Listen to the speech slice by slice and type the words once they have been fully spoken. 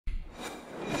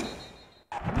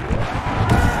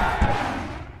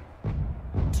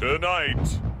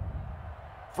Tonight,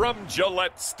 from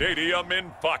Gillette Stadium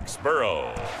in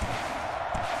Foxborough,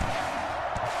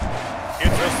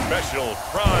 it's a special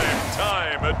prime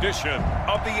time edition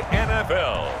of the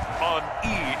NFL on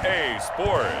EA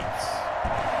Sports.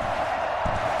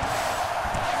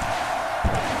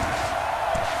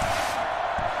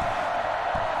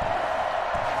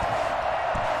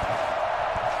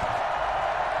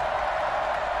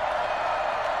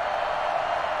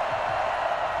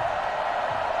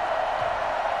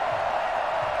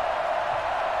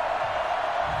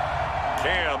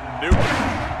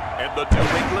 And the New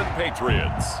England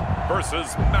Patriots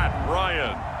versus Matt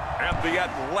Ryan and the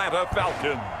Atlanta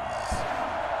Falcons.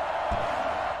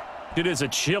 It is a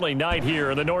chilly night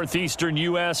here in the northeastern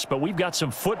U.S., but we've got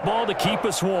some football to keep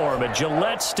us warm at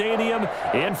Gillette Stadium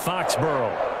in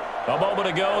Foxborough. A moment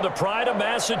ago, the pride of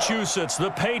Massachusetts,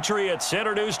 the Patriots,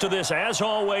 introduced to this, as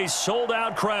always,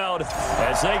 sold-out crowd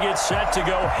as they get set to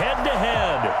go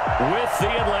head-to-head with the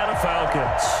Atlanta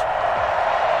Falcons.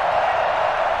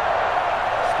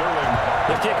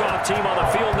 The kickoff team on the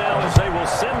field now as they will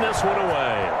send this one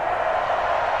away.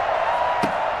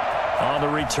 On the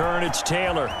return, it's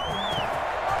Taylor.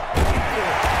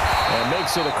 And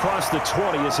makes it across the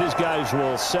 20 as his guys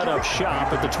will set up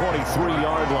shop at the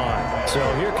 23-yard line. So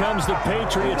here comes the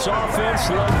Patriots offense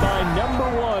led by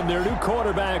 #1, their new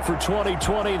quarterback for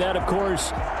 2020. That, of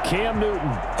course, Cam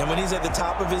Newton. And when he's at the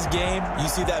top of his game, you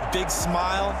see that big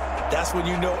smile. That's when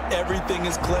you know everything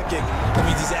is clicking. I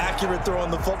mean, he's accurate throwing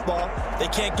the football. They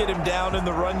can't get him down in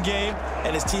the run game,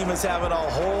 and his team is having a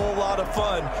whole lot of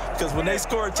fun because when they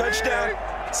score a touchdown,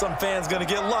 some fan's going to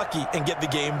get lucky and get the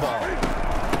game ball.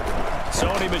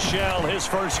 Sony Michel, his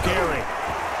first carry.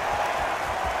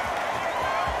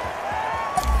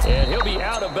 And he'll be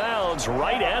out of bounds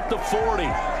right at the 40.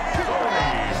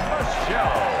 That's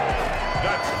good.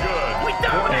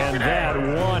 And that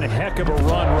one heck of a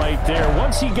run right there.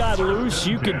 Once he got loose,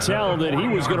 you could tell that he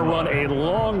was going to run a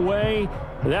long way.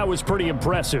 That was pretty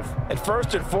impressive. And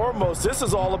first and foremost, this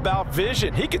is all about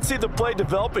vision. He could see the play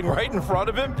developing right in front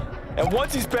of him. And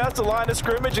once he's past the line of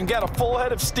scrimmage and got a full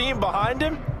head of steam behind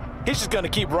him, he's just going to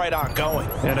keep right on going.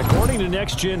 And according to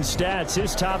Next Gen Stats,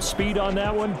 his top speed on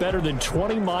that one, better than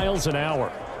 20 miles an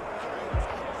hour.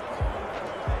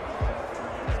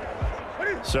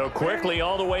 So quickly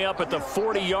all the way up at the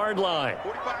 40-yard line.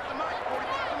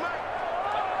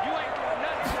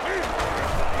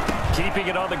 Keeping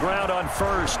it on the ground on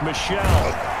first, Michel.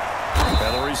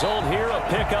 And the result here, a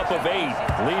pickup of 8.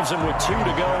 Leaves him with 2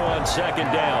 to go on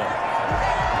second down.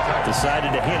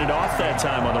 Decided to hand it off that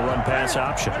time on the run-pass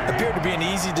option. Appeared to be an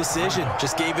easy decision.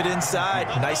 Just gave it inside.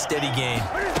 Nice, steady gain.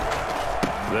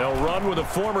 They'll run with a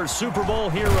former Super Bowl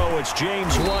hero. It's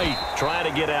James White. Trying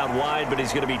to get out wide, but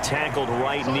he's going to be tackled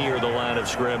right near the line of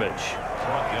scrimmage.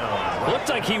 Looked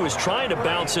like he was trying to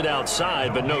bounce it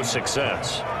outside, but no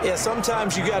success. Yeah,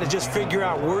 sometimes you got to just figure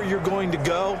out where you're going to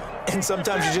go, and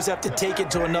sometimes you just have to take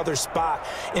it to another spot.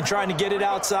 In trying to get it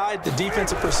outside, the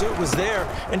defensive pursuit was there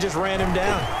and just ran him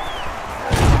down.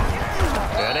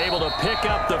 And able to pick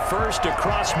up the first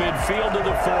across midfield to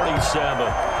the 47.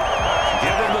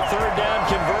 Give him the third down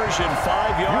conversion,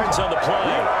 5 yards on the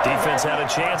play. Defense had a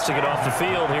chance to get off the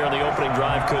field here in the opening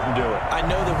drive, couldn't do it. I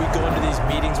know that we go into these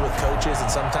meetings with coaches,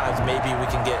 and sometimes maybe we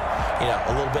can get,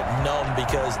 a little bit numb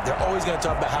because they're always going to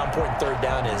talk about how important third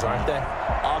down is, aren't they?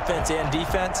 Offense and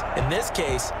defense. In this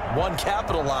case, one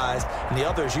capitalized, and the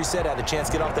other, as you said, had a chance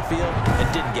to get off the field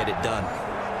and didn't get it done.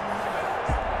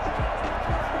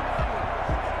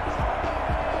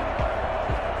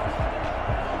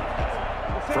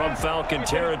 From Falcon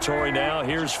territory now,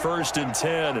 here's 1st and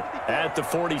 10 at the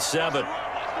 47.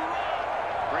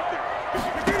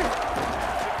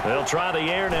 They'll try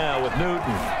the air now with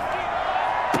Newton.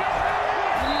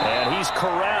 And he's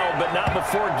corralled, but not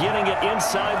before getting it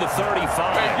inside the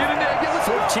 35.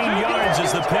 14 yards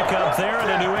is the pickup there,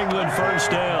 and a New England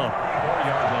first down.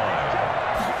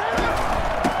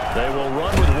 They will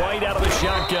run with White out of the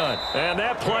shotgun. And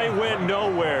that play went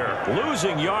nowhere.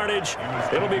 Losing yardage.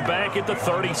 It'll be back at the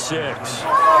 36.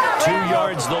 2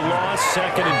 yards the loss,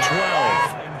 2nd and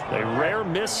 12. A rare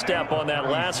misstep on that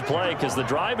last play because the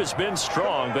drive has been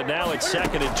strong, but now it's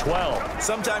 2nd and 12.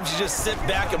 Sometimes you just sit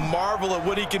back and marvel at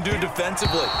what he can do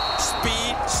defensively.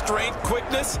 Speed, strength,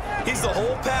 quickness. He's the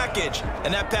whole package.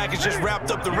 And that package just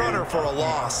wrapped up the runner for a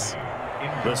loss.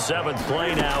 The 7th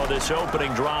play now of this opening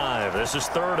drive. This is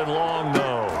 3rd and long,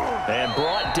 though. And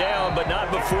brought down, but not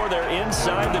before they're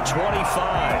inside the 25.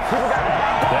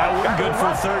 That one good for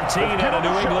 13 and a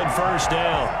New England first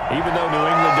down. Even though New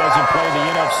England doesn't play the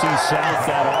NFC South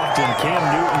that often, Cam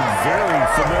Newton very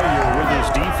familiar with his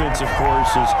defense, of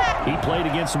course, as he played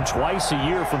against them twice a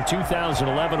year from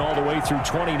 2011 all the way through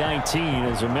 2019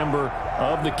 as a member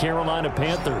of the Carolina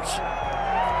Panthers.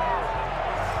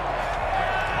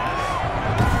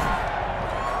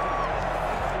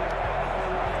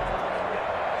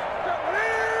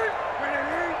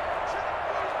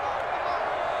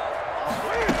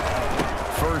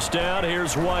 First down,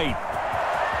 here's White.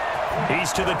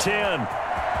 He's to the 10.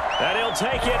 And he'll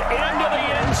take it into the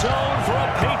end zone for a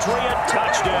Patriot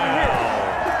touchdown.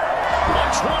 A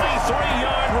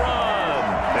 23-yard run.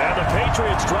 And the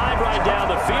Patriots drive right down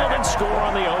the field and score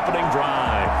on the opening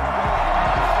drive.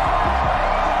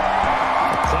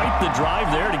 Quite the drive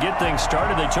there to get things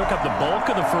started. They took up the bulk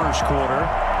of the first quarter,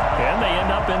 and they end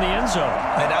up in the end zone.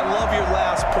 And I love your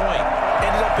last point.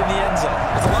 Ended up in the end zone.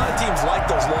 Because a lot of teams like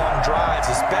those long drives,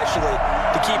 especially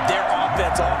to keep their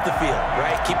offense off the field,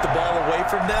 right? Keep the ball away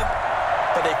from them.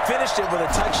 But they finished it with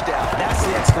a touchdown. That's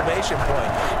the exclamation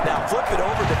point. Now, flip it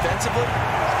over defensively.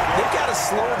 They've got to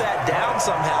slow that down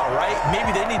somehow, right? Maybe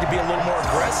they need to be a little more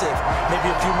aggressive. Maybe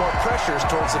a few more pressures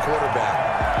towards the quarterback.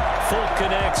 Full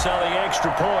connects on the extra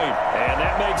point, and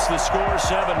that makes the score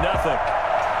 7-0.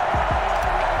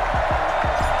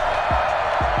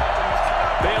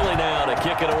 Bailey now to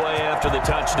kick it away after the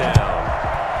touchdown.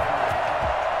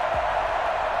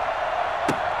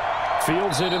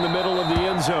 Fields it in the middle of the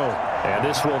end zone. And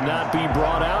this will not be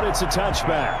brought out. It's a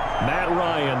touchback. Matt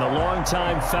Ryan, the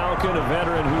longtime Falcon, a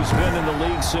veteran who's been in the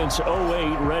league since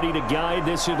 2008, ready to guide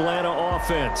this Atlanta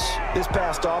offense. This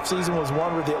past offseason was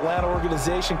one where the Atlanta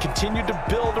organization continued to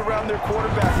build around their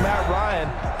quarterback, Matt Ryan,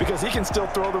 because he can still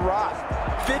throw the rock.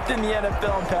 5th in the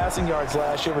NFL in passing yards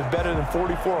last year with better than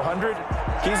 4,400.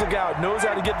 He's a guy who knows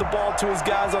how to get the ball to his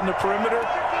guys on the perimeter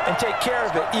and take care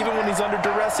of it even when he's under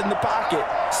duress in the pocket.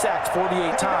 Sacked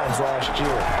 48 times last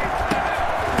year.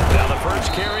 Now the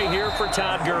first carry here for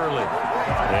Todd Gurley.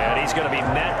 And he's going to be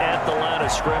met at the line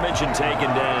of scrimmage and taken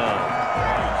down.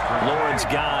 Lawrence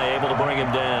Guy able to bring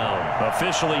him down.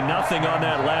 Officially nothing on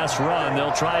that last run.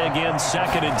 They'll try again,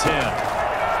 2nd and 10.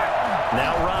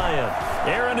 Now Ryan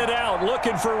airing it out,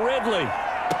 looking for Ridley.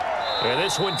 And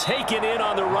this one taken in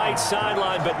on the right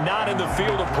sideline, but not in the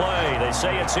field of play. They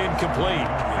say it's incomplete.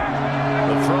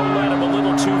 The throw led him a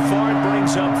little too far. It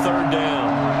brings up 3rd down.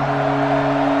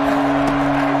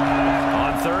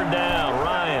 On 3rd down,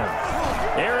 Ryan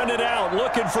airing it out,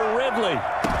 looking for Ridley.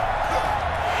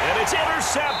 And it's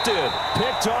intercepted.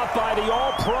 Picked off by the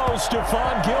all-pro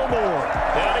Stephon Gilmore.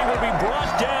 And he will be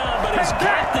brought down, but he's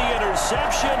got the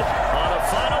interception on the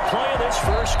final play of this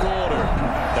first quarter.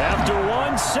 After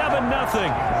one, 7-0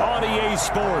 on EA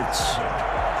Sports.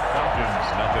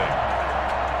 Falcons, nothing.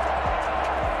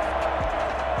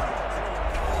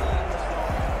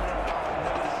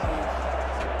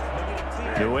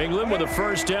 New England with a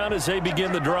first down as they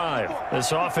begin the drive.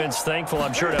 This offense thankful,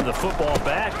 I'm sure, to have the football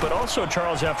back, but also,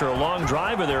 Charles, after a long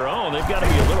drive of their own, they've got to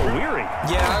be a little weary.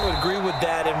 Yeah, I would agree with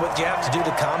that, and what you have to do to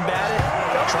combat it,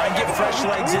 try and get fresh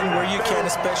legs in where you can,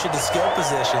 especially the skill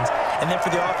positions. And then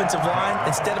for the offensive line,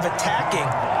 instead of attacking,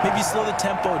 maybe slow the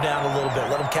tempo down a little bit,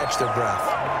 let them catch their breath.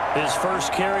 His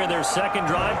first carry of their second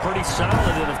drive, pretty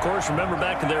solid, and of course, remember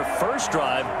back to their first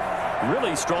drive,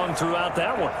 really strong throughout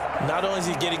that one. Not only is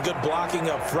he getting good blocking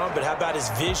up front, but how about his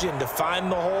vision to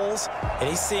find the holes? And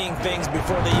he's seeing things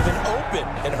before they even open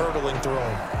and hurdling through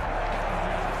them.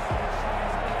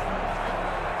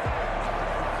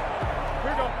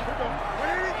 Here we go.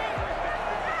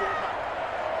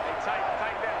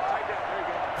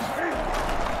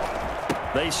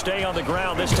 They stay on the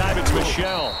ground. This time it's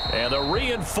Michel. And the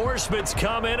reinforcements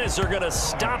come in as they're going to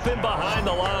stop him behind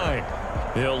the line.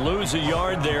 He'll lose a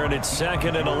yard there, and it's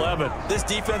 2nd and 11. This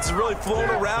defense has really flown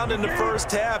around in the first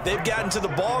half. They've gotten to the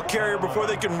ball carrier before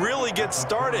they can really get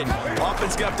started.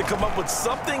 Offense going to have to come up with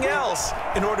something else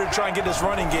in order to try and get this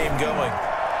running game going.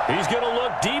 He's going to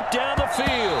look deep down the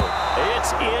field.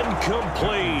 It's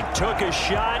incomplete. Took a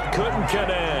shot, couldn't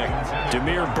connect.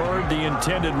 Damiere Byrd, the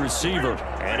intended receiver,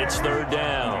 and it's 3rd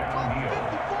down.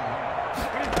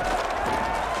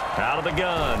 Out of the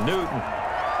gun, Newton.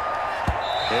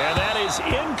 And that is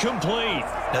incomplete.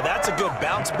 Now that's a good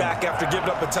bounce back after giving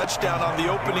up a touchdown on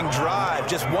the opening drive.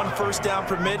 Just one first down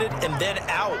permitted and then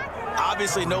out.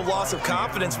 Obviously no loss of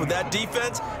confidence with that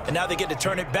defense, and now they get to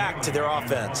turn it back to their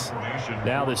offense.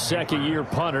 Now the second-year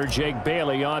punter, Jake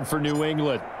Bailey, on for New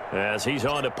England, as he's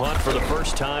on to punt for the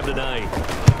first time tonight.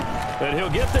 And he'll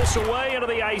get this away into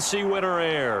the icy winter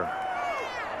air.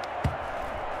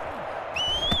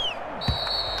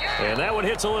 And that one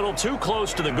hits a little too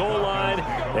close to the goal line,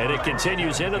 and it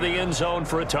continues into the end zone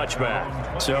for a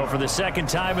touchback. So for the second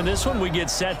time in this one, we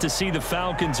get set to see the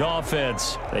Falcons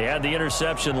offense. They had the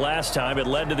interception last time. It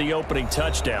led to the opening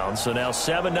touchdown. So now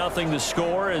 7-0 the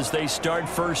score as they start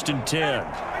 1st and 10.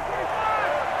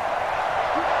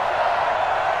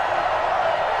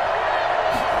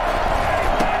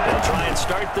 They'll try and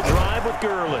start the drive with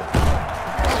Gurley.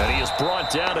 And he is brought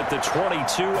down at the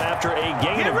 22 after a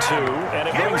gain of 2, and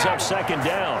it brings up 2nd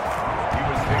down.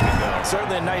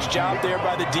 Certainly a nice job there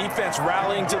by the defense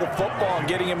rallying to the football and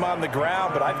getting him on the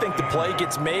ground, but I think the play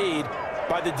gets made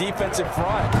by the defensive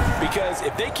front because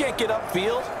if they can't get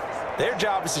upfield, their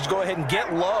job is to go ahead and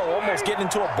get low, almost get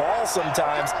into a ball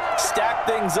sometimes, stack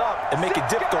things up, and make it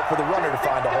difficult for the runner to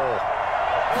find a hole.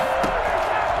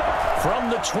 From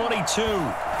the 22,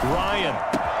 Ryan.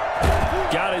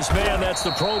 Got his man, that's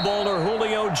the Pro Bowler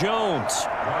Julio Jones.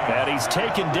 And he's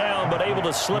taken down but able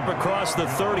to slip across the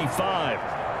 35.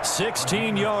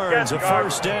 16 yards, a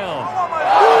 1st down.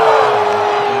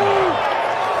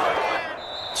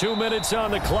 2 minutes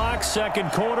on the clock,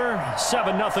 2nd quarter,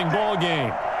 7-0 ball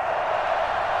game.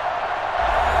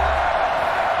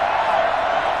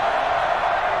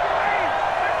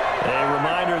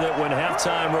 That when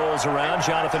halftime rolls around,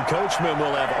 Jonathan Coachman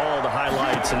will have all the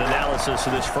highlights and analysis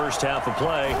of this first half of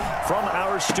play from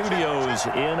our studios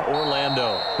in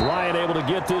Orlando. Ryan able to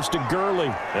get this to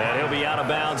Gurley, and he'll be out of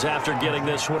bounds after getting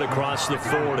this one across the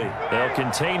 40. They'll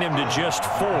contain him to just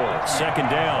 4, 2nd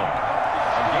down.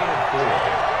 A gain of 4.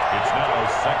 It's now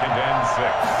 2nd and 6.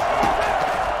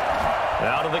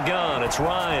 Out of the gun, it's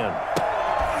Ryan.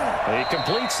 He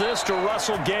completes this to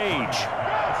Russell Gage.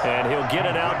 And he'll get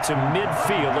it out to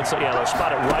midfield. Looks like, yeah, they'll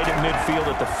spot it right in midfield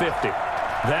at the 50.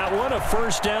 That one, a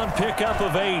 1st down pickup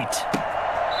of 8.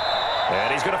 And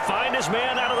he's going to find his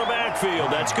man out of the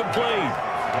backfield. That's complete.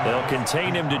 They'll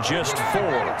contain him to just 4,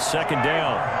 2nd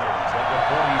down. It's at the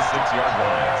 46-yard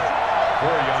line. 4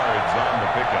 yards on the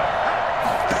pickup.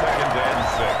 2nd and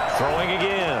 6. Throwing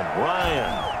again,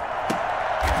 Ryan.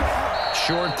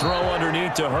 Short throw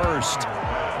underneath to Hurst.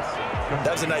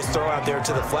 That was a nice throw out there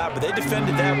to the flat, but they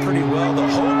defended that pretty well. The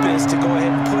hope is to go ahead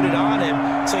and put it on him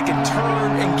so he can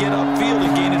turn and get upfield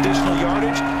and gain additional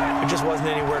yardage. There just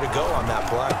wasn't anywhere to go on that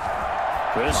play.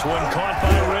 This one caught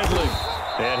by Ridley.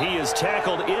 And he is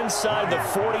tackled inside the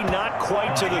 40, not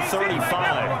quite to the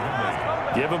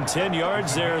 35. Give him 10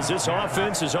 yards there as this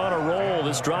offense is on a roll.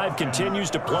 This drive continues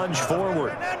to plunge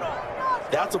forward.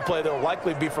 That's a play that will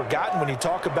likely be forgotten when you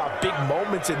talk about big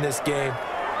moments in this game.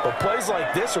 But plays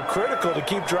like this are critical to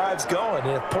keep drives going.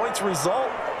 And if points result,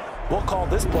 we'll call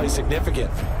this play significant.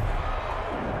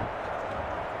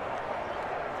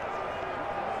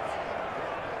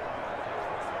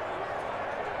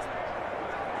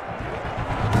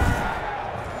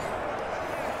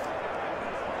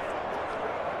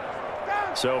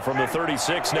 So from the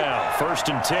 36 now, 1st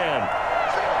and 10.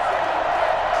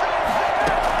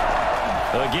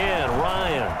 Again,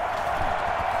 Ryan.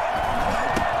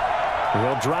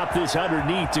 He'll drop this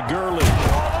underneath to Gurley.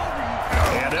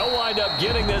 And they'll wind up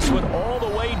getting this one all the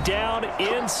way down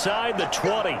inside the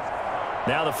 20.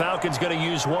 Now the Falcons going to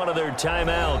use one of their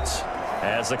timeouts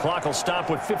as the clock will stop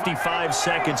with 55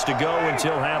 seconds to go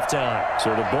until halftime. So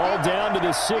the ball down to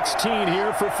the 16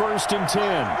 here for 1st and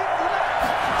 10.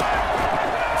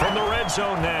 From the red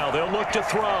zone now, they'll look to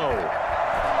throw.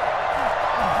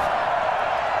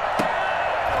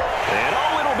 And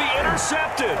oh, it'll be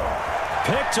intercepted.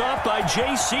 Picked up by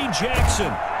J.C. Jackson.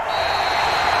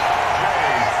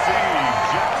 J.C.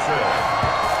 Jackson.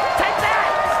 Take that!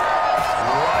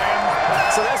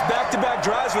 So that's back-to-back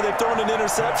drives where they've thrown an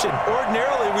interception.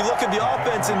 Ordinarily, we look at the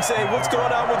offense and say, what's going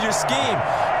on with your scheme?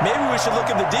 Maybe we should look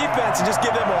at the defense and just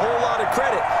give them a whole lot of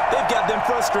credit. They've got them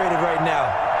frustrated right now.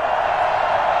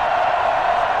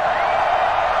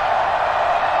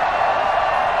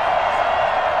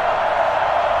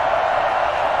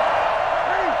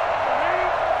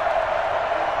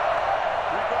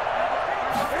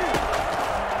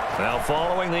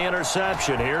 Following the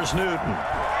interception, here's Newton. Oh,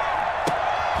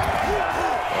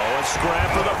 a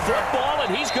scrap for the football,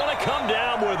 and he's going to come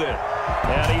down with it.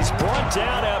 And he's brought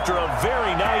down after a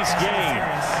very nice gain.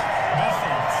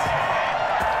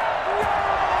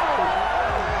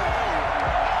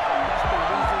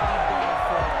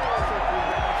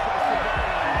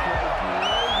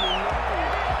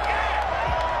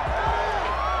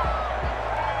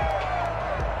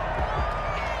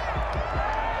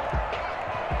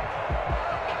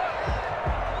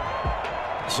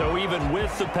 So even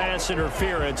with the pass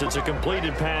interference, it's a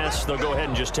completed pass. They'll go ahead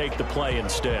and just take the play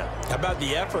instead. How about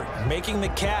the effort? Making the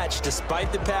catch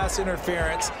despite the pass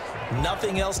interference.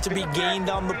 Nothing else to be gained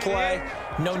on the play.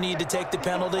 No need to take the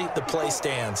penalty. The play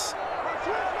stands.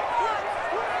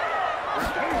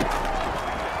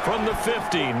 From the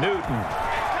 50, Newton.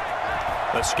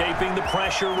 Escaping the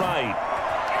pressure right.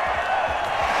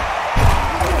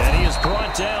 And he is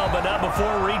brought down, but not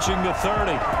before reaching the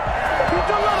 30.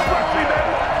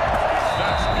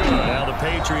 Now the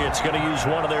Patriots going to use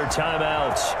one of their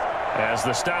timeouts, as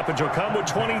the stoppage will come with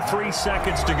 23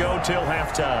 seconds to go till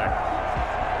halftime.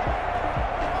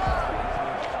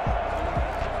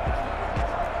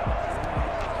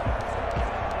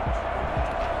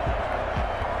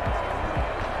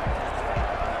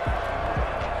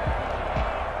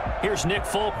 Here's Nick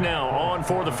Folk now on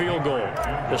for the field goal.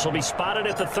 This will be spotted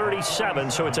at the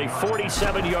 37, so it's a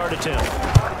 47-yard attempt.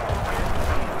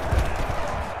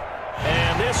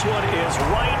 And this one is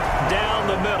right down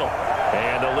the middle.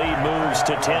 And the lead moves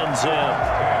to 10-zip.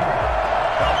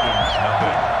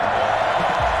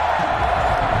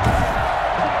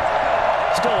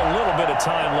 Still a little bit of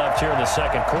time left here in the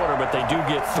second quarter, but they do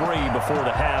get 3 before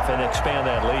the half and expand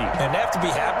that lead. And they have to be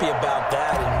happy about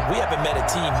that. And we haven't met a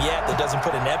team yet that doesn't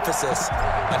put an emphasis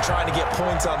on trying to get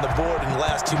points on the board in the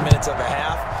last 2 minutes of a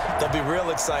half. They'll be real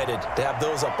excited to have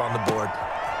those up on the board.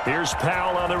 Here's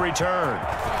Powell on the return.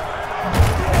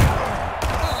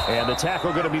 And the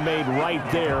tackle going to be made right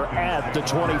there at the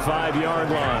 25-yard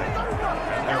line.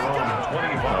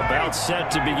 About set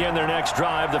to begin their next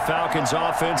drive, the Falcons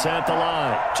offense at the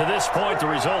line. To this point, the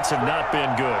results have not been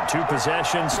good. 2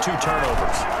 possessions, 2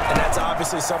 turnovers. And that's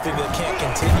obviously something that can't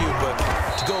continue, but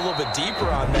to go a little bit deeper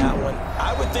on that one,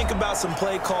 I would think about some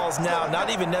play calls now, not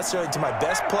even necessarily to my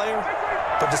best player,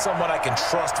 but to someone I can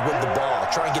trust with the ball.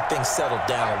 Try and get things settled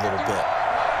down a little bit.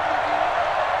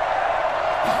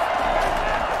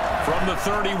 From the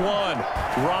 31,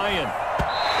 Ryan.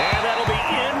 And that'll be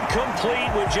incomplete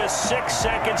with just 6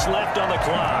 seconds left on the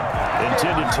clock.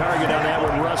 Intended target on that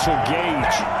one, Russell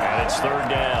Gage. And it's 3rd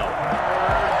down.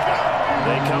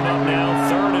 They come up now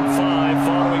 3rd and 5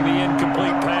 following the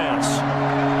incomplete pass.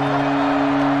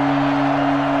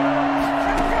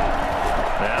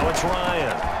 Now it's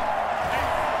Ryan.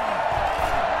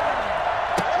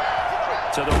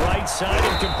 To the right side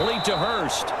and complete to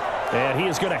Hurst. And he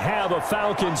is going to have a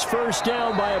Falcons first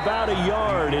down by about a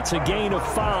yard. It's a gain of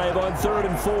 5 on 3rd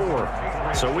and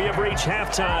 4. So we have reached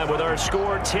halftime with our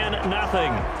score 10-0.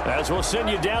 As we'll send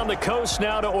you down the coast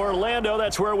now to Orlando,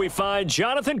 that's where we find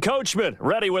Jonathan Coachman,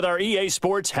 ready with our EA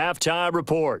Sports halftime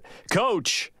report.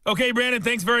 Coach. Okay, Brandon,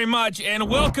 thanks very much. And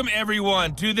welcome,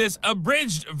 everyone, to this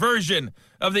abridged version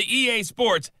of the EA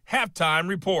Sports halftime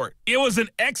report. It was an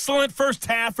excellent first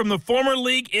half from the former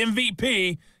league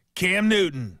MVP, Cam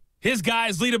Newton. His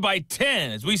guys lead it by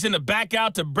 10 as we send it back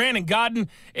out to Brandon Godden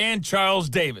and Charles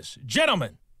Davis.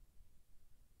 Gentlemen.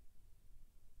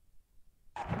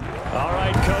 All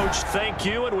right, Coach, thank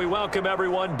you, and we welcome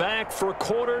everyone back for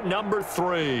quarter number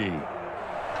 3.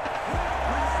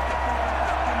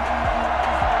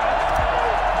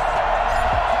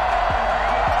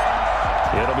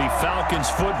 It'll be Falcons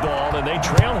football, and they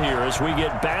trail here as we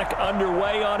get back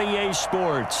underway on EA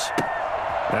Sports.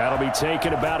 That'll be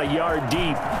taken about a yard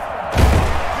deep.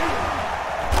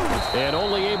 And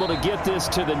only able to get this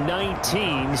to the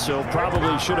 19, so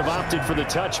probably should have opted for the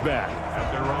touchback. At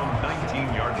their own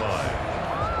 19-yard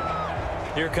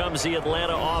line. Here comes the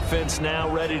Atlanta offense now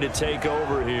ready to take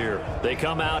over here. They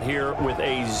come out here with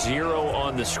a 0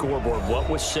 on the scoreboard. What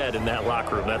was said in that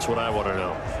locker room? That's what I want to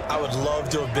know. I would love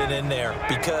to have been in there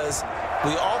because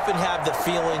we often have the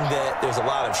feeling that there's a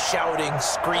lot of shouting,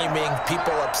 screaming,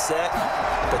 people upset.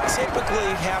 But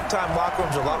typically, halftime locker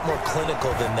rooms are a lot more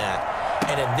clinical than that.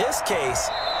 And in this case,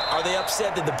 are they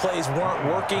upset that the plays weren't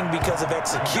working because of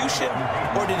execution,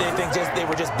 or did they think they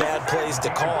were just bad plays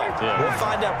to call? Yeah. We'll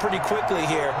find out pretty quickly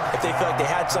here if they feel like they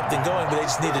had something going, but they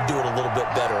just need to do it a little bit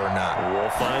better or not.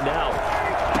 We'll find out.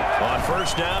 On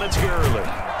first down, it's Gurley.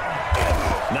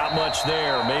 Not much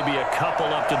there, maybe a couple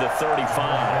up to the 35.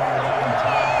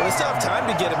 Well, they still have time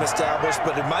to get him established,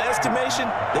 but in my estimation,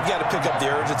 they've got to pick up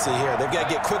the urgency here. They've got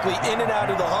to get quickly in and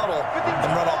out of the huddle and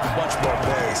run off a bunch more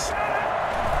plays.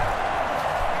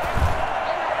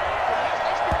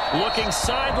 Looking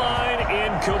sideline,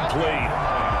 incomplete.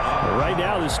 Right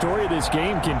now, the story of this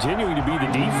game continuing to be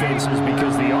the defenses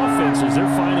because the offenses,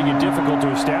 they're finding it difficult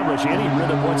to establish any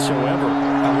rhythm whatsoever.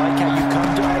 I like how you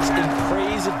come to us and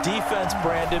praise a defense,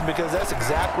 Brandon, because that's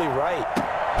exactly right.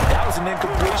 That was an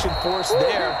incompletion forced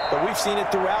there, but we've seen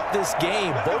it throughout this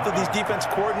game. Both of these defense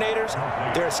coordinators,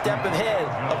 they're a step ahead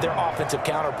of their offensive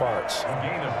counterparts.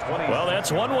 Well,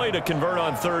 that's one way to convert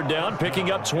on third down,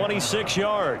 picking up 26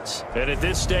 yards. And at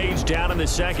this stage, down in the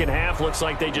second half, looks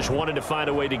like they just wanted to find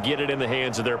a way to get it in the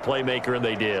hands of their playmaker, and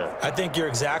they did. I think you're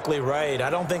exactly right. I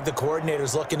don't think the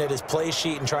coordinator's looking at his play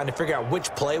sheet and trying to figure out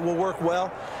which play will work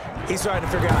well. He's trying to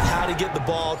figure out how to get the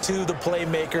ball to the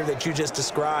playmaker that you just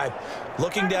described.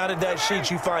 Looking down at that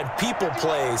sheet, you find people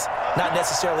plays, not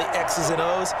necessarily X's and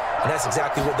O's, and that's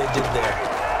exactly what they did there.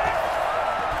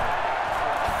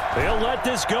 They'll let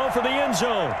this go for the end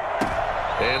zone.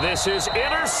 And this is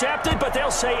intercepted, but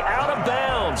they'll say out of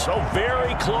bounds. So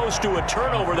very close to a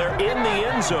turnover there in the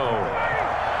end zone.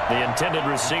 The intended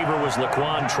receiver was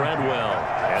Laquan Treadwell,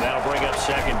 and that'll bring up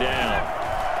second down.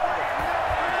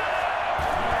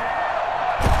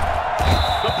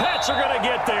 The Pats are going to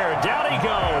get there. Down he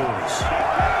goes.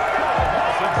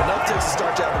 Enough takes to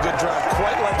start to have a good drive.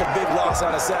 Quite like a big loss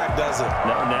on a sack, does it?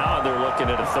 Now they're looking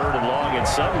at a third and long, and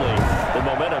suddenly the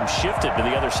momentum shifted to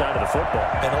the other side of the football.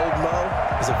 And old Mo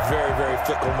is a very, very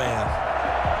fickle man.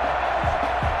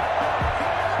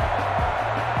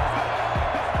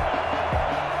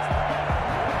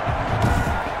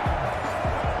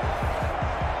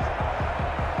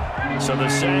 So the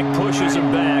sack pushes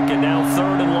him back, and now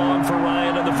third and long for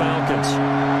Ryan and the Falcons.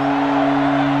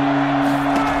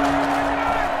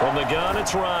 From the gun,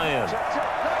 it's Ryan.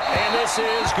 And this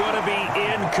is going to be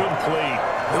incomplete.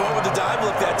 They went with the dime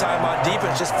look that time on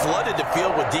defense, just flooded the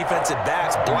field with defensive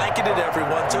backs, blanketed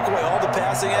everyone, took away all the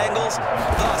passing angles,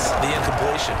 thus the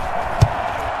incompletion.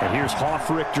 And here's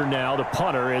Hoffrichter now, the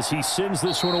punter, as he sends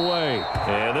this one away.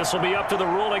 And this will be up to the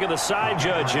ruling of the side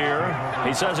judge here.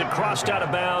 He says it crossed out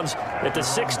of bounds at the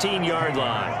 16-yard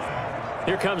line.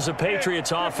 Here comes the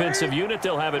Patriots offensive unit.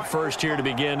 They'll have it first here to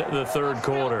begin the third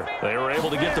quarter. They were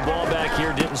able to get the ball back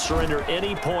here, didn't surrender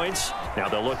any points. Now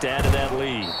they'll look to add to that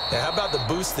lead. Yeah, how about the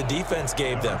boost the defense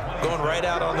gave them? Going right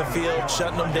out on the field,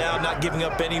 shutting them down, not giving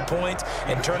up any points,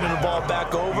 and turning the ball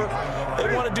back over.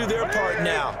 They want to do their part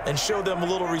now and show them a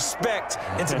little respect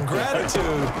and some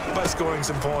gratitude by scoring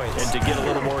some points. And to get a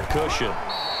little more cushion.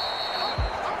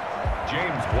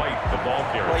 James White, the ball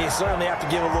carrier. Well, you certainly have to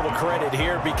give a little credit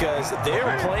here because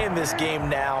they're playing this game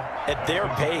now at their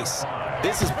pace.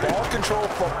 This is ball control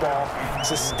football,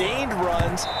 sustained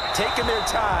runs, taking their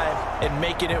time and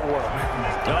making it work.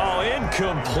 Oh,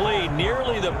 incomplete.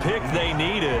 Nearly the pick they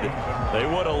needed. They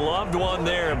would have loved one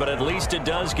there, but at least it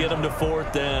does get them to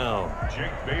fourth down.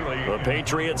 The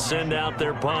Patriots send out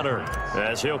their punter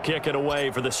as he'll kick it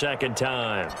away for the second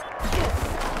time.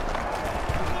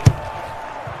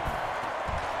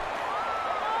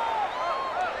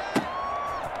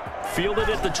 Fielded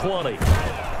at the 20.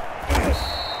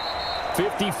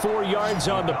 54 yards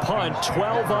on the punt,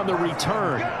 12 on the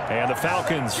return. And the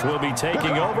Falcons will be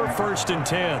taking over first and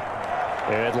 10.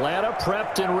 Atlanta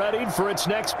prepped and readied for its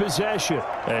next possession.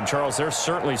 And, Charles, they're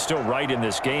certainly still right in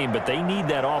this game, but they need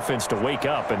that offense to wake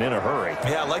up and in a hurry.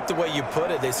 Yeah, I like the way you put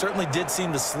it. They certainly did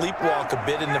seem to sleepwalk a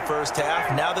bit in the first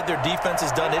half. Now that their defense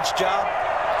has done its job,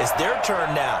 it's their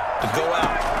turn now to go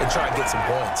out and try and get some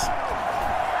points.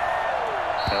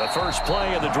 Now the first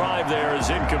play of the drive there is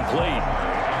incomplete.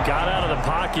 Got out of the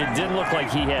pocket. Didn't look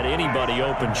like he had anybody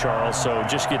open, Charles, so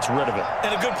just gets rid of it.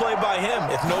 And a good play by him.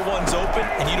 If no one's open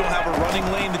and you don't have a running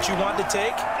lane that you want to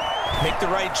take, make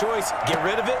the right choice. Get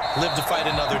rid of it. Live to fight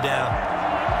another down.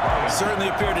 Certainly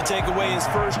appeared to take away his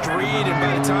first read, and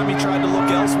by the time he tried to look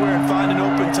elsewhere and find an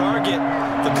open target,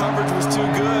 the coverage was too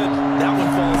good. That one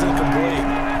falls incomplete.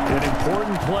 An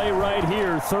important play right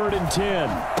here, 3rd and 10.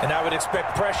 And I would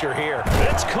expect pressure here.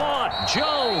 It's caught.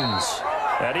 Jones.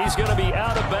 And he's going to be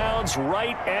out of bounds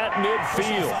right at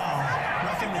midfield.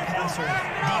 Roughing the passer,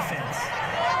 defense.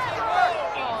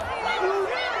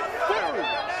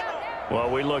 Well,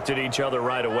 we looked at each other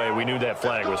right away. We knew that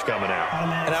flag was coming out.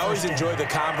 And I always enjoy the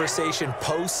conversation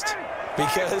post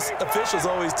because officials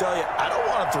always tell you, I don't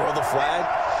want to throw the flag,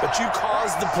 but you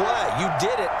caused the play. You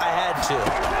did it. I had to.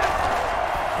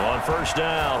 On first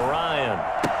down, Ryan.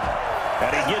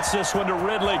 And he gets this one to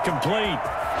Ridley, complete.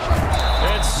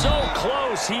 It's so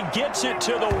close. He gets it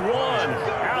to the 1.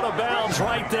 Out of bounds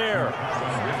right there.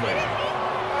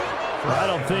 I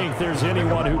don't think there's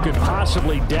anyone who could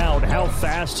possibly doubt how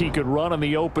fast he could run on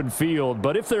the open field.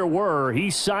 But if there were,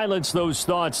 he silenced those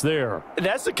thoughts there. And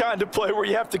that's the kind of play where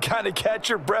you have to kind of catch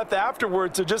your breath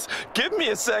afterwards. So just give me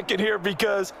a second here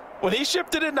because when he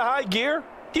shifted into high gear,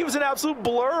 he was an absolute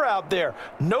blur out there.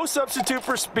 No substitute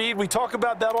for speed. We talk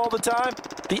about that all the time.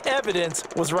 The evidence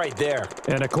was right there.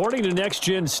 And according to Next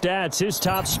Gen Stats, his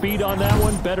top speed on that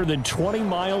one, better than 20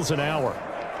 miles an hour.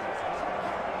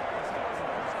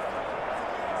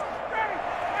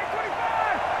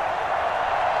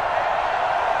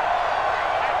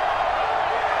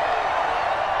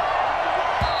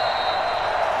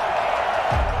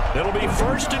 It'll be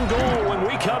 1st and goal when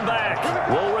we come back.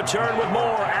 We'll return with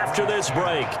more after this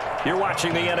break. You're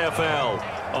watching the NFL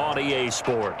on EA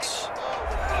Sports.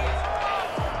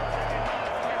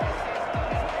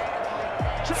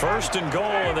 1st and goal,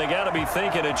 and they got to be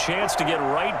thinking a chance to get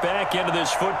right back into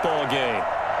this football game.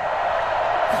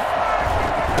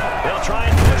 They'll try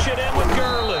and push it in with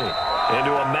Gurley.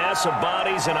 Into a mass of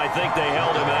bodies, and I think they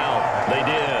held him out. They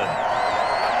did.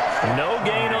 No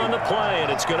gain on the play, and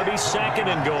it's going to be 2nd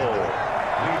and goal.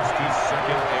 Leads to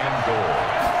 2nd and goal.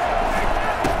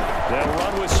 They'll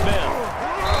run with Smith.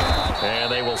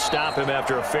 And they will stop him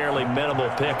after a fairly minimal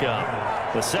pickup.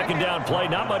 The 2nd down play,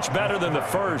 not much better than the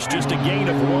first, just a gain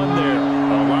of 1 there.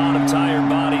 A lot of tired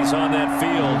bodies on that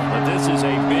field, but this is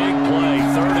a big play,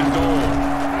 3rd and goal.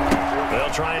 They'll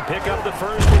try and pick up the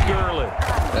first with Gurley.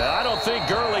 I don't think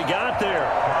Gurley got there.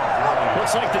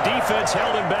 Looks like the defense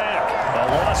held him back. A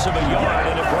loss of a yard,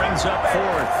 and it brings up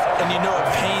 4th. And you know it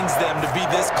pains them to be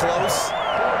this close,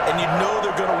 and you know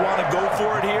they're going to want to go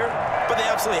for it here, but they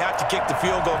absolutely have to kick the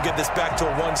field goal and get this back to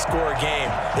a 1-score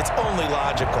game. It's only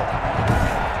logical.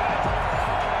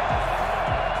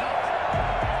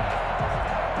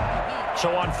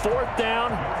 So on 4th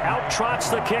down, out trots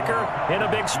the kicker in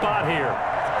a big spot here.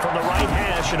 From the right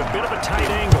hash at a bit of a tight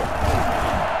angle.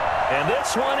 And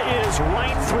this one is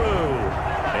right through.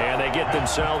 And they get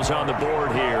themselves on the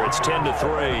board here. It's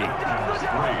 10-3.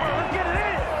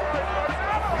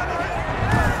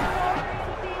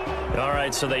 All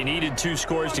right, so they needed 2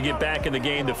 scores to get back in the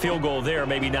game. The field goal there,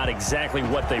 maybe not exactly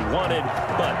what they wanted,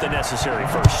 but the necessary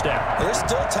first step. There's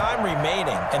still time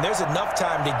remaining, and there's enough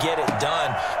time to get it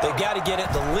done. They've got to get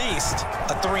at the least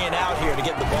a 3-and-out here to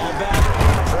get the ball back,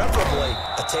 preferably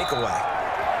a takeaway.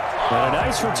 And a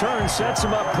nice return sets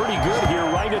them up pretty good here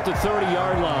right at the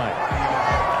 30-yard line.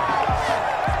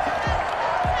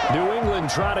 New England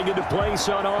trying to get a place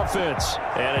on offense.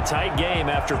 And a tight game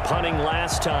after punting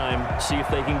last time. See if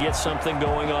they can get something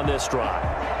going on this drive.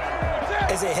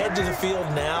 As they head to the field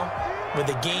now, with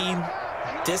the game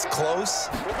this close,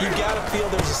 you've got to feel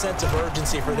there's a sense of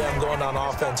urgency for them going on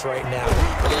offense right now.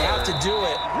 They have to do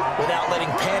it without letting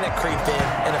panic creep in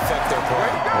and affect their play.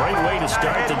 Great way to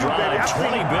start the drive.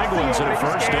 20 big ones and a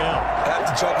first down. I have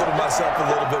to chuckle to myself a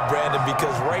little bit, Brandon,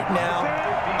 because right now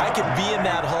I could be in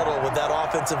that huddle with that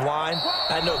offensive line.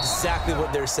 I know exactly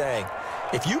what they're saying.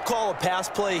 If you call a pass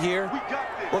play here,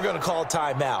 we're going to call a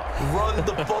timeout. Run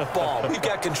the football. We've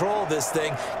got control of this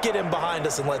thing. Get in behind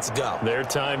us and let's go. Their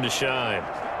time to shine.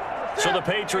 So the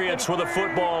Patriots with a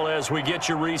football as we get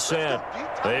you reset.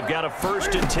 They've got a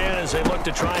 1st and 10 as they look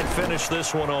to try and finish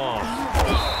this one off.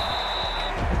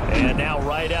 And now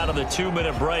right out of the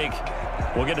 2-minute break,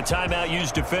 we'll get a timeout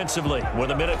used defensively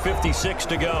with 1:56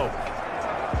 to go.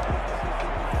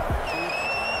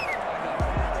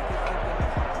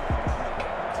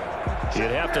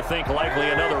 You'd have to think likely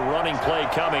another running play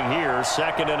coming here.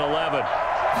 2nd and 11.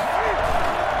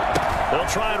 They'll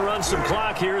try and run some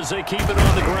clock here as they keep it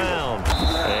on the ground.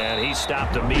 And he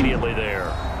stopped immediately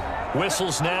there.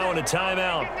 Whistles now and a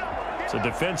timeout. So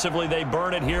defensively they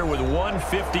burn it here with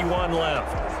 1:51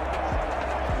 left.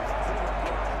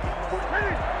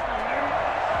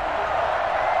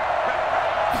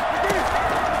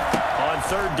 On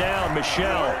 3rd down,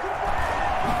 Michelle.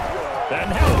 And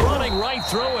now running right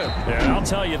through him. Yeah, I'll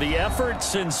tell you, the effort's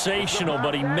sensational,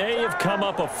 but he may have come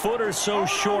up a foot or so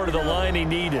short of the line he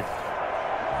needed.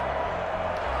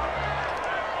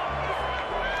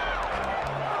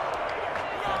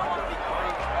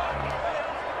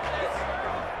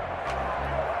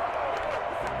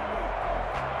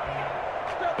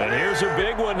 And here's a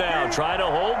big one now. Trying to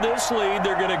hold this lead.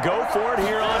 They're going to go for it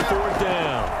here on 4th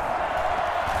down.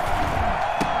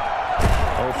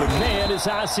 Open man is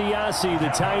Asiasi, the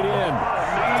tight end.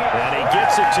 And he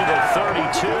gets it to the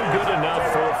 32. Good enough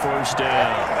for a first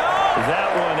down. That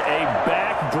one a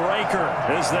backbreaker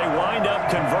as they wind up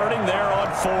converting there on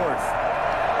 4th.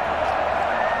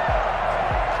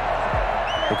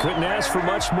 They couldn't ask for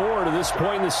much more to this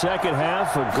point in the second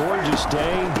half. A gorgeous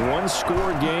day,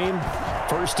 1-score game.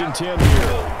 1st and 10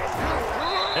 here.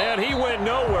 And he went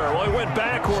nowhere. Well, he went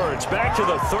backwards, back to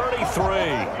the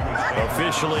 33.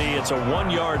 Officially, it's a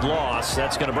 1-yard loss.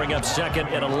 That's going to bring up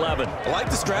 2nd and 11. I like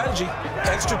the strategy.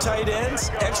 Extra tight ends,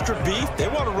 extra beef. They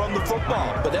want to run the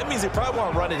football, but that means they probably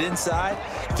want to run it inside.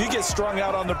 If you get strung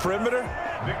out on the perimeter,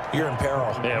 you're in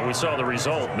peril. Yeah, we saw the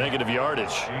result, negative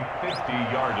yardage. A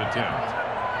 50-yard attempt.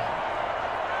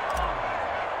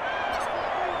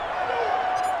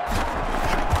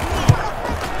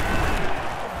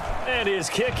 And his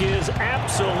kick is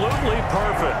absolutely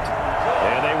perfect.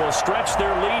 And they will stretch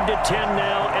their lead to 10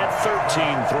 now at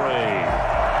 13-3.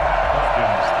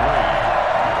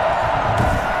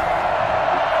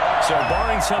 So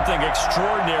barring something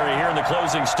extraordinary here in the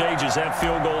closing stages, that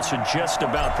field goal should just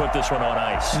about put this one on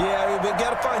ice. Yeah, we've got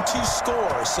to find 2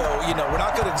 scores. So, you know, we're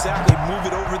not going to exactly move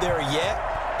it over there yet.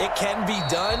 It can be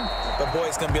done, but, boy,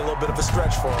 it's going to be a little bit of a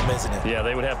stretch for them, isn't it? Yeah,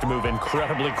 they would have to move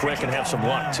incredibly quick and have some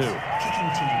luck, too.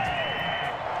 Kicking team.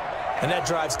 And that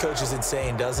drives coaches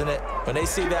insane, doesn't it? When they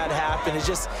see that happen, it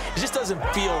just doesn't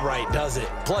feel right, does it?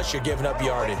 Plus, you're giving up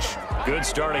yardage. Good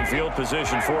starting field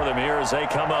position for them here as they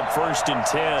come up 1st and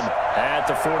 10 at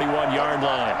the 41-yard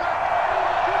line.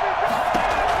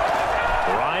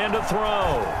 Ryan to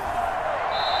throw.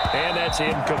 And that's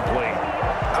incomplete.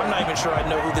 I'm not even sure I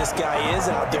know who this guy is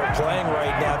out there playing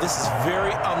right now. This is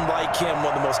very unlike him,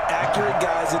 one of the most accurate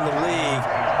guys in the league.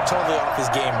 Totally off his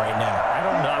game right now. I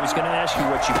don't know. I was going to ask you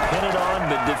what you pin it on,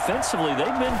 but defensively,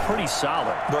 they've been pretty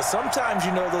solid. But sometimes,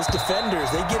 you know, those defenders,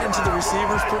 they get into the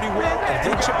receivers pretty well. And if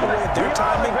they chip away at their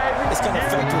timing, it's going to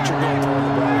affect what you're going to throw in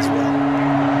the ball as well.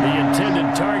 The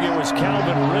intended target was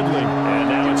Calvin Ridley, and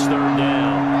now it's 3rd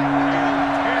down.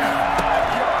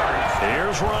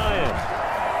 Here's Ryan.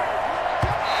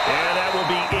 And that will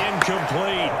be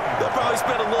incomplete. They'll probably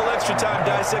spend a little extra time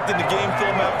dissecting the game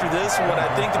film after this one. I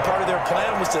think the part of their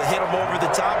plan was to hit them over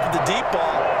the top with the deep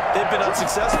ball. They've been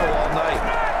unsuccessful all night.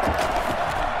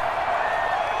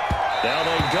 Now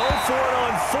they go for it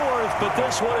on 4th, but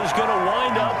this one is going to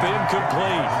wind up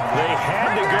incomplete. They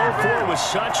had to go for it with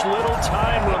such little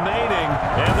time remaining,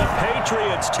 and the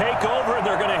Patriots take over, and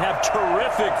they're going to have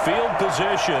terrific field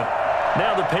position.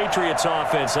 Now the Patriots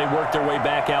offense, they work their way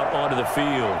back out onto the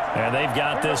field. And they've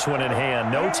got this one in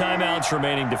hand. No timeouts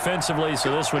remaining defensively,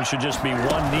 so this one should just be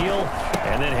one kneel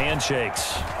and then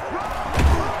handshakes.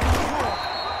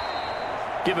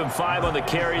 Give him 5 on the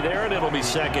carry there, and it'll be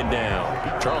 2nd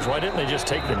down. Charles, why didn't they just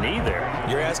take the knee there?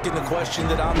 You're asking the question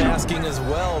that I'm asking as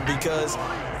well, because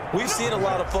we've seen a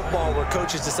lot of football where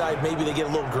coaches decide maybe they get a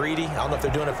little greedy. I don't know if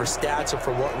they're doing it for stats or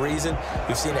for what reason.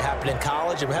 We've seen it happen in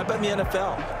college, and how about in the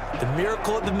NFL? The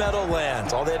miracle of the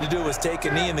Meadowlands. All they had to do was take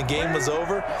a knee, and the game was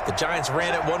over. The Giants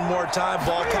ran it one more time,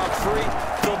 ball popped free.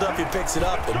 Philadelphia picks it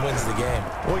up and wins the game.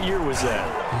 What year was that?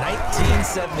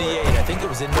 1978. I think it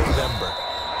was in November.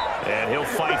 And he'll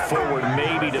fight forward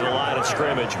maybe to the line of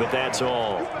scrimmage, but that's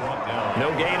all.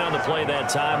 No gain on the play that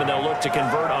time, and they'll look to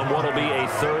convert on what will be a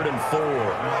 3rd and 4.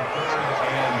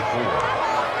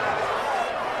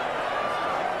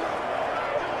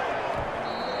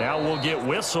 Now we'll get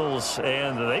whistles,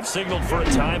 and they've signaled for a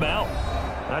timeout.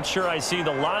 Not sure I see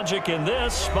the logic in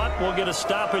this, but we'll get a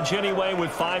stoppage anyway with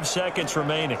 5 seconds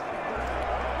remaining.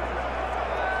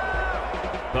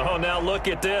 Oh, now look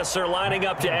at this. They're lining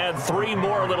up to add 3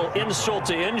 more, a little insult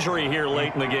to injury here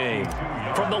late in the game.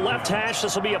 From the left hash,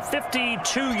 this will be a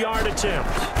 52-yard attempt.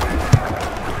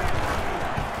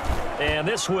 And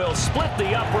this will split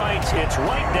the uprights. It's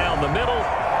right down the middle,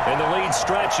 and the lead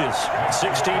stretches.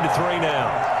 16-3 now.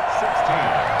 16.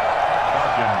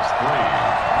 Falcons 3.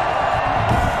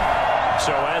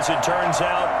 So as it turns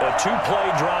out, a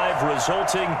 2-play drive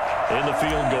resulting in the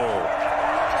field goal.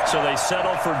 So they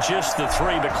settle for just the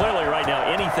 3, but clearly right now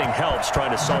anything helps trying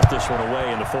to salt this one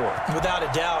away in the 4th. Without a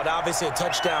doubt, obviously a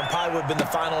touchdown probably would have been the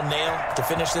final nail to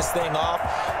finish this thing off,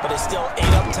 but it's still 8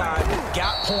 up time,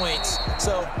 got points.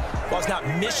 So while it's not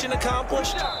mission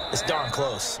accomplished, it's darn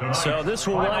close. So this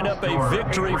will wind up a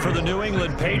victory for the New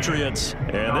England Patriots,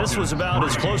 and this was about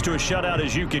as close to a shutout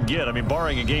as you could get. I mean,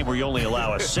 barring a game where you only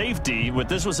allow a safety, but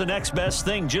this was the next best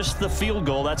thing, just the field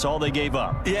goal. That's all they gave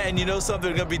up. Yeah, and you know something,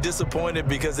 they're going to be disappointed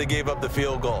because they gave up the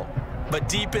field goal. But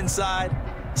deep inside,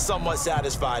 somewhat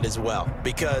satisfied as well,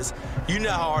 because you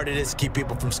know how hard it is to keep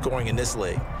people from scoring in this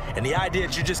league. And the idea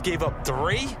that you just gave up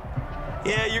 3,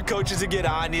 yeah, your coaches will get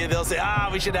on you. They'll say,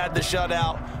 we should have the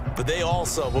shutout. But they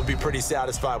also will be pretty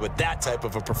satisfied with that type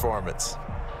of a performance.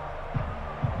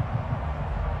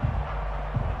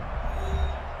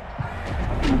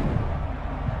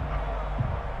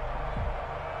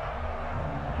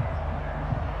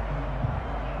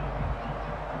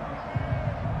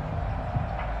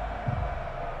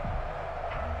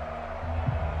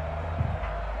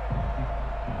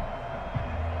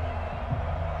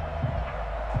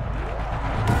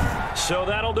 So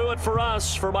that'll do it for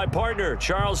us. For my partner,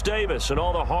 Charles Davis, and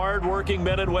all the hard-working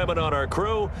men and women on our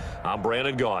crew, I'm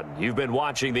Brandon Gaudin. You've been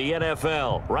watching the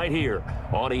NFL right here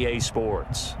on EA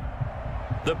Sports.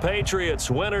 The Patriots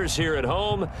winners here at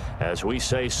home as we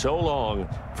say so long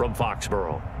from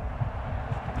Foxborough.